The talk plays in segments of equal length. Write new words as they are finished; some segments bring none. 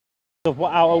of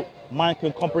what our mind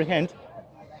can comprehend,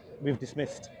 we've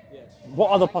dismissed. Yeah.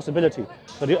 What other possibility?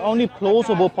 So the only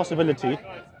plausible possibility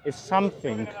is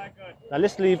something. Now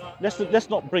let's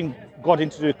not bring God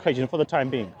into the equation for the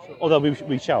time being, although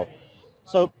we shall.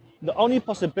 So the only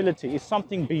possibility is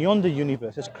something beyond the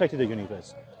universe has created the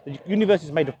universe. The universe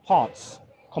is made of parts,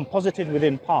 composited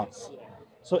within parts.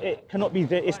 So it cannot be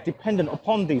there, it's dependent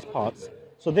upon these parts.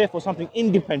 So therefore something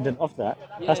independent of that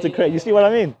has to create. You see what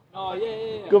I mean? Oh,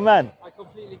 yeah. Good man. I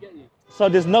completely get you. So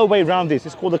there's no way around this.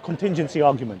 It's called a contingency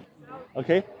argument.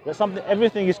 Okay? That something,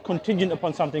 everything is contingent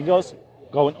upon something else,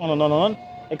 going on and on and on,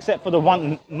 except for the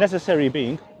one necessary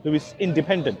being who is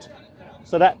independent.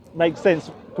 So that makes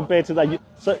sense compared to that.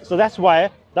 So that's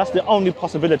why that's the only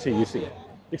possibility you see.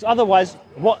 Because otherwise,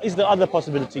 what is the other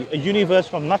possibility? A universe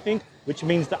from nothing, which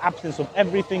means the absence of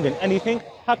everything and anything.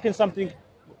 How can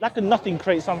nothing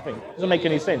create something? Doesn't make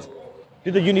any sense.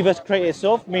 Did the universe create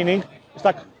itself? Meaning, it's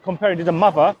like comparing, did a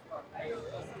mother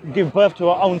give birth to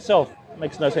her own self?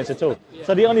 Makes no sense at all. Yeah.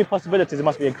 So the only possibility is there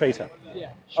must be a creator.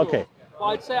 Yeah, sure. Okay.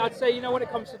 But I'd say, you know, when it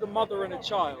comes to the mother and a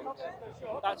child,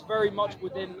 that's very much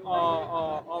within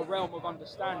our realm of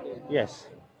understanding. Yes.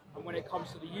 And when it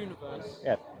comes to the universe,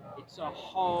 Yeah. it's a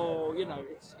whole, you know,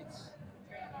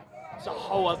 it's a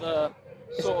whole other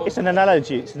sort of. It's an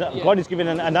analogy. God is giving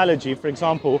an analogy. For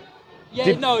example,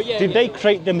 did they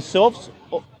create themselves?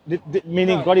 Or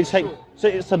meaning No, God is saying.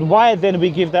 sure. So why then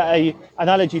we give that a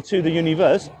analogy to the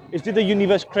universe? Is did the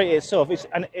universe create itself?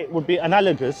 And it would be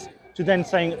analogous to then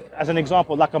saying, as an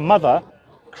example, like a mother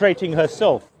creating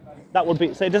herself. That would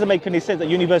be. So it doesn't make any sense that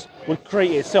the universe would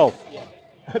create itself. Yeah.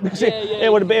 Because Yeah,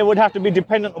 it would have to be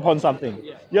dependent upon something.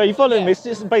 Yeah, you following me? It's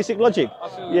just basic logic. I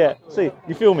feel you, Yeah, I feel see,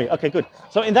 you feel me? Okay, good.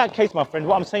 So in that case, my friend,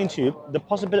 what I'm saying to you, the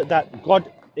possibility that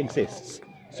God exists.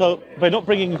 So we're not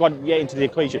bringing God yet into the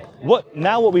equation. What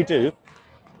we do,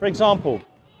 for example,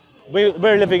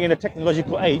 we're living in a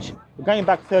technological age. We're going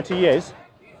back 30 years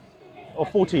or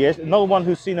 40 years. No one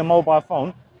who's seen a mobile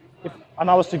phone, and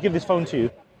I was to give this phone to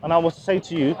you, and I was to say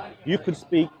to you, you could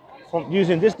speak from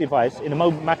using this device in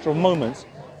a matter of moments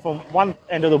from one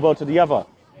end of the world to the other.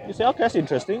 You say, okay, that's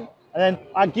interesting. And then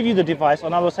I give you the device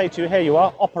and I will say to you, here you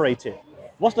are, operate it.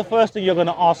 What's the first thing you're going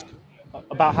to ask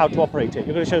about how to operate it?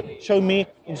 You're going to show me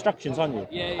instructions, aren't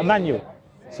you? A manual.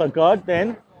 So God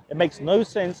then, it makes no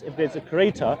sense if there's a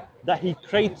creator that he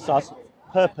creates us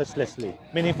purposelessly,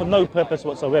 meaning for no purpose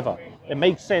whatsoever. It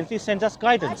makes sense, he sends us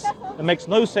guidance. It makes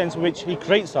no sense which he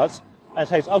creates us and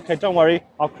says, okay, don't worry,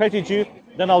 I've created you,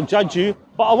 then I'll judge you,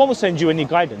 but I won't send you any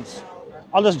guidance.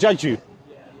 I'll just judge you.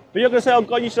 But you're going to say, oh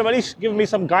God, you should have at least given me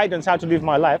some guidance how to live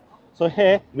my life. So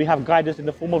here we have guidance in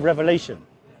the form of revelation.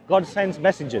 God sends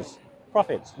messengers,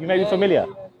 prophets. You may be familiar.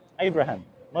 Abraham,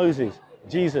 Moses,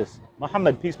 Jesus,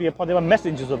 Muhammad, peace be upon them, are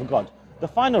messengers of God. The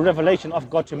final revelation of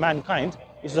God to mankind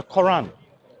is the Quran,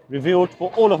 revealed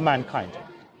for all of mankind.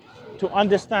 To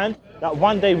understand that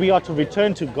one day we are to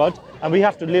return to God and we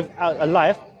have to live out a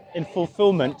life in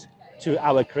fulfillment to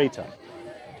our Creator.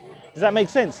 Does that make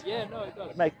sense? Yeah, no, it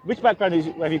does. Which background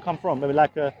have you come from? Maybe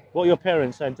like what are your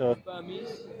parents and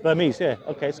Burmese. Burmese, yeah.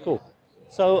 Okay, it's cool.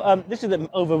 So this is the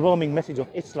overwhelming message of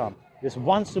Islam. There's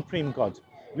one supreme God.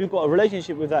 We've got a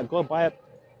relationship with that God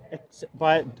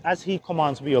by as He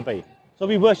commands, we obey. So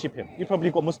we worship Him. You probably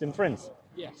got Muslim friends.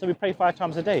 Yeah. So we pray 5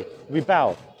 times a day. We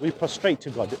bow. We prostrate to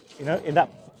God. You know, in that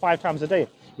 5 times a day,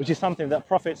 which is something that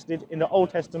prophets did in the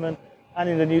Old Testament and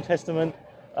in the New Testament.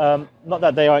 Not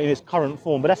that they are in its current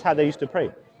form, but that's how they used to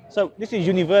pray. So this is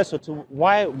universal to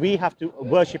why we have to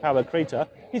worship our Creator.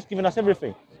 He's given us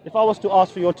everything. If I was to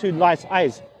ask for your 2 nice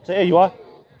eyes, say, here you are,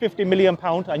 £50 million,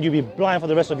 and you'll be blind for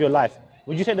the rest of your life,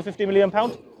 would you take the £50 million?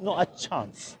 Not a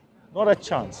chance. Not a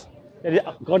chance.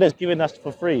 God has given us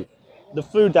for free the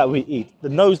food that we eat, the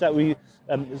nose that we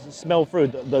smell through,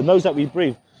 the nose that we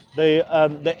breathe,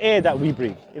 the air that we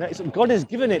breathe. You know, God has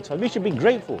given it to us. We should be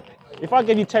grateful. If I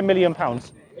gave you £10 million,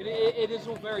 it is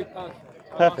all very perfect.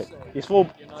 Perfect. It's all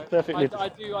perfectly. I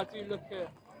do look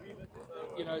at,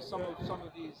 you know, some of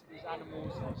these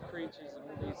animals, these creatures,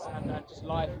 and all these, and just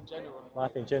life in general.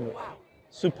 Life in general. Wow.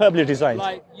 Superbly designed.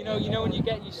 Like you know when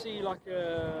you see like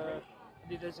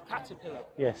there's a caterpillar.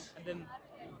 Yes. And then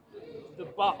the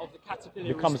butt of the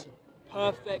caterpillar becomes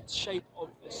perfect shape of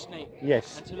a snake.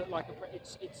 Yes. And to look like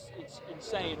it's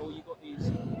insane. Or you got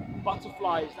these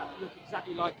butterflies that look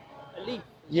exactly like a leaf.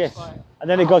 Yes, like, and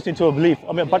then it goes into a leaf.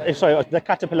 I mean, but sorry, the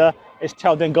caterpillar, its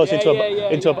tail then goes into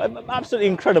absolutely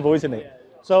incredible, isn't it?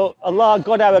 Yeah. So Allah,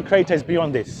 God, our Creator, is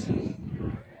beyond this.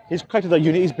 He's created the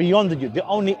unit. He's beyond the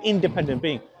only independent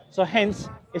being. So hence,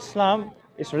 Islam,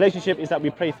 its relationship is that we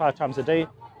pray 5 times a day,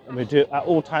 and we do it at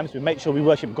all times. We make sure we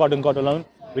worship God and God alone.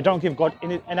 We don't give God,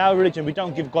 in our religion, we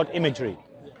don't give God imagery.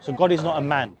 So God is not a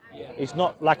man. He's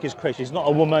not like his creation. He's not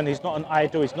a woman. He's not an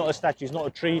idol. He's not a statue. He's not a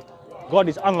tree. God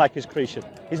is unlike his creation.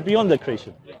 He's beyond the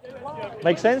creation.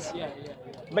 Make sense?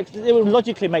 It would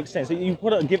logically make sense. You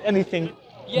wouldn't give anything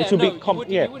which would be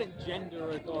you wouldn't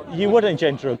gender a God. You wouldn't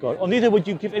gender a God, or neither would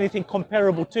you give anything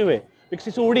comparable to it, because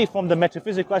it's already from the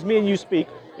metaphysical. As me and you speak,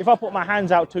 if I put my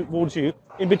hands out towards you,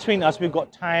 in between us we've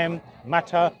got time,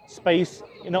 matter, space,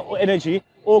 energy,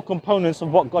 all components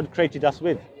of what God created us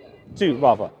with,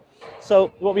 rather.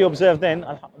 So what we observe then,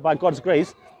 by God's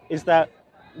grace, is that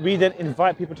we then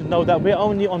invite people to know that we're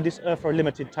only on this earth for a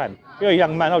limited time. You're a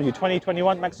young man, how old are you? 20,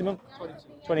 21 maximum? 22.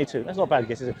 22. That's not a bad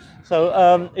guess, is it?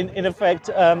 So in effect,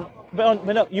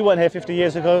 you weren't here 50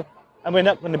 years ago, and we're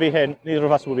not going to be here, neither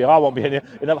of us will be, I won't be here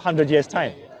in 100 years'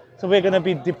 time. So we're going to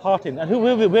be departing. And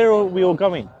where are we all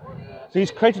going? So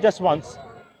he's created us once,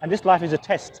 and this life is a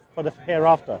test for the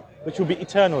hereafter, which will be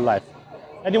eternal life.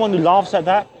 Anyone who laughs at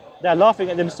that, they're laughing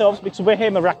at themselves, because we're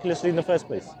here miraculously in the first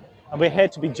place. And we're here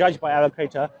to be judged by our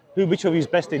Creator, which of you is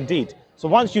best indeed. So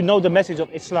once you know the message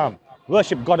of Islam,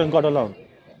 worship God and God alone.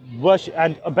 Worship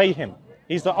and obey Him.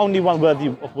 He's the only one worthy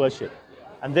of worship.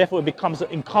 And therefore it becomes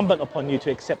incumbent upon you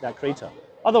to accept that Creator.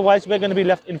 Otherwise, we're going to be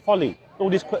left in folly. All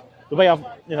this, the way I've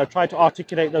tried to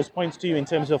articulate those points to you in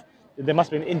terms of there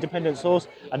must be an independent source,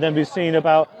 and then we've seen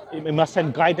about it must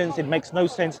send guidance. It makes no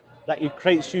sense that it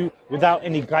creates you without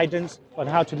any guidance on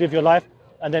how to live your life,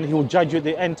 and then He will judge you at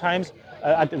the end times.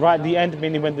 Right at the end,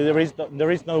 meaning when there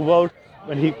is no world,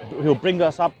 when He'll bring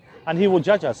us up and He will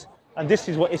judge us. And this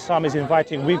is what Islam is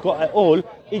inviting. We've got it all,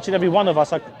 each and every one of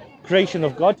us are creation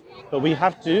of God, but we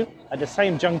have to, at the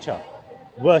same juncture,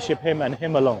 worship Him and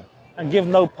Him alone, and give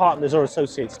no partners or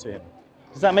associates to Him.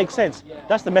 Does that make sense?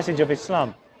 That's the message of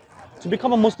Islam. To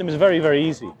become a Muslim is very, very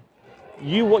easy.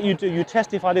 What you do, you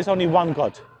testify there's only one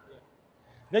God.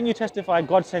 Then you testify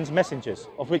God sends messengers,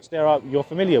 of which you're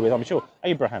familiar with, I'm sure.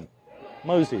 Abraham,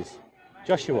 Moses,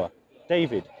 Joshua,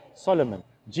 David, Solomon,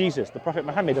 Jesus, the Prophet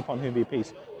Muhammad, upon whom be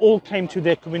peace, all came to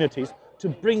their communities to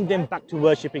bring them back to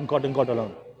worshipping God and God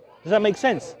alone. Does that make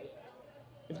sense?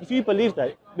 If you believe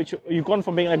that, which you've gone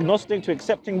from being agnostic to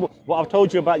accepting what I've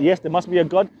told you about, yes, there must be a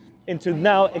God, into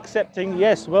now accepting,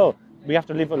 yes, well, we have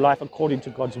to live a life according to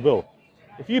God's will.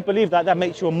 If you believe that, that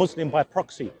makes you a Muslim by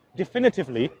proxy.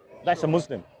 Definitively, that's a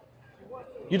Muslim.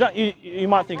 You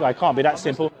might think, I can't be that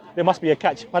simple. There must be a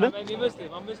catch. Pardon? I'm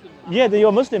Muslim. Yeah, then you're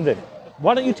a Muslim then.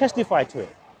 Why don't you testify to it?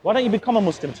 Why don't you become a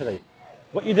Muslim today?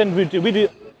 What you then do? We do.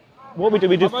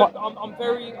 I'm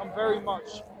very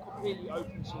much completely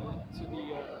open to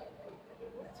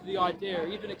the idea,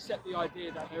 even accept the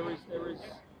idea that there is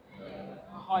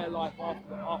a higher life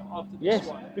after this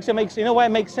one. Because it makes, why it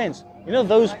makes sense.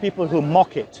 Those people who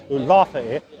mock it, who laugh at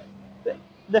it,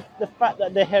 the fact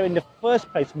that they're here in the first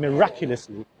place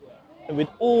miraculously, and with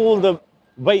all the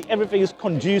way everything is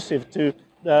conducive to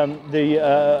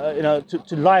to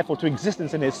life or to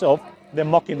existence in itself, they're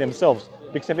mocking themselves.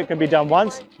 Because if it can be done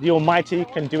once, the Almighty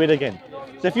can do it again.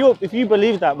 So if you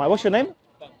believe that, what's your name?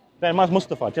 Ben. Mine's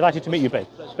Mustafa. Delighted to meet you, Ben.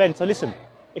 Ben, so listen,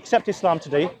 accept Islam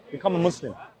today, become a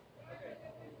Muslim.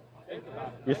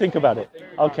 You think about it.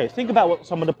 Okay, think about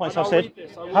some of the points I've said.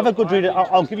 Have a good read.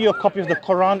 I'll give you a copy of the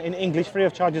Quran in English, free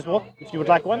of charge as well, if you would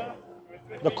like one.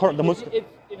 The Muslim. If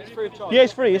it's free of charge. Yeah,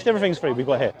 it's free. Everything's free. We've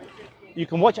got here. You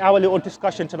can watch our little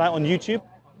discussion tonight on YouTube.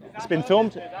 It's been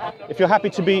filmed. If you're happy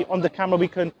to be on the camera, we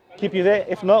can keep you there.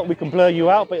 If not, we can blur you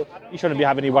out, but you shouldn't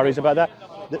have any worries about that.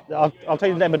 I'll tell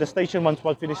you the name of the station once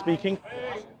I finish speaking.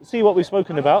 See what we've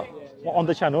spoken about on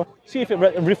the channel. See if it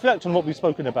reflects on what we've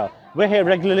spoken about. We're here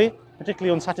regularly,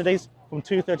 particularly on Saturdays from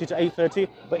 2:30 to 8:30.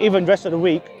 But even the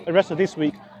rest of this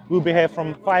week, we'll be here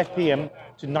from 5 p.m.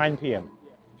 to 9 p.m.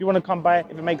 If you want to come by,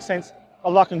 if it makes sense,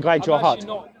 Allah can guide your heart. I'm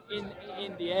not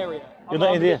in the area. You're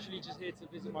not in the area? I'm literally just here to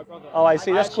visit my brother. Oh, I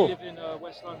see. That's cool. I live in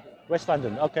West London. West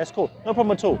London. Okay, that's cool. No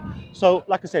problem at all. So,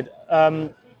 like I said,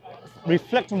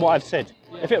 reflect on what I've said.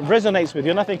 Yeah. If it resonates with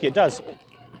you, and I think it does,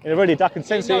 I can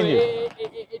sense it in you.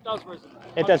 It does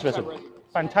resonate. It does resonate.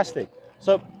 Fantastic.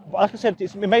 So, like I said,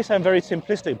 it may sound very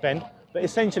simplistic, Ben, but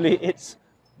essentially it's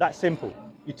that simple.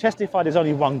 You testify there's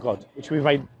only one God, which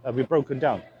we've broken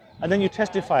down. And then you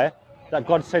testify that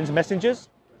God sends messengers,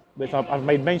 which I've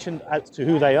made mention as to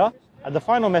who they are. And the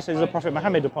final message is the Prophet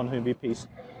Muhammad, upon whom be peace,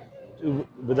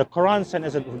 with the Quran sent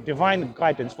as a divine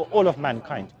guidance for all of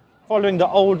mankind, following the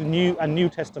Old, New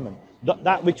Testament,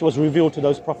 that which was revealed to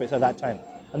those prophets at that time.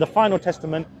 And the final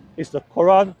testament is the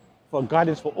Quran for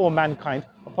guidance for all mankind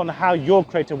upon how your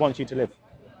Creator wants you to live.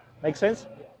 Make sense?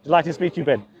 Delighted to speak to you,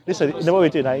 Ben. Listen, you know what we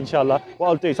do now, inshallah. What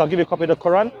I'll do is I'll give you a copy of the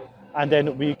Quran, and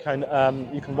then we can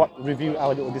you can review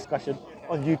our little discussion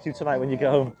on YouTube tonight when you get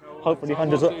home. Hopefully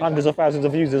hundreds of thousands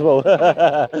of views as well.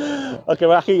 Okay,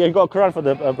 well, Akhi, you got a Quran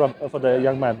for the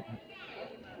young man.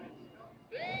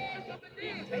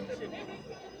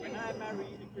 When I marry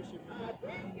a Christian woman,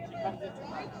 she comes into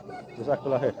my house.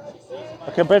 Jazakallah khair.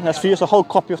 Okay, Brendan, that's for you. It's a whole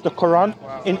copy of the Quran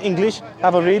in English.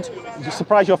 Have a read. You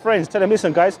surprise your friends. Tell them,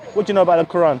 listen, guys, what do you know about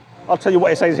the Quran? I'll tell you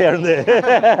what it says here and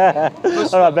there.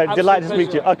 All right, Ben. Delighted to speak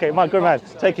to you. Okay, my good man.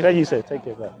 Take it. As you said. Take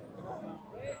it.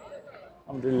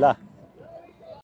 Alhamdulillah.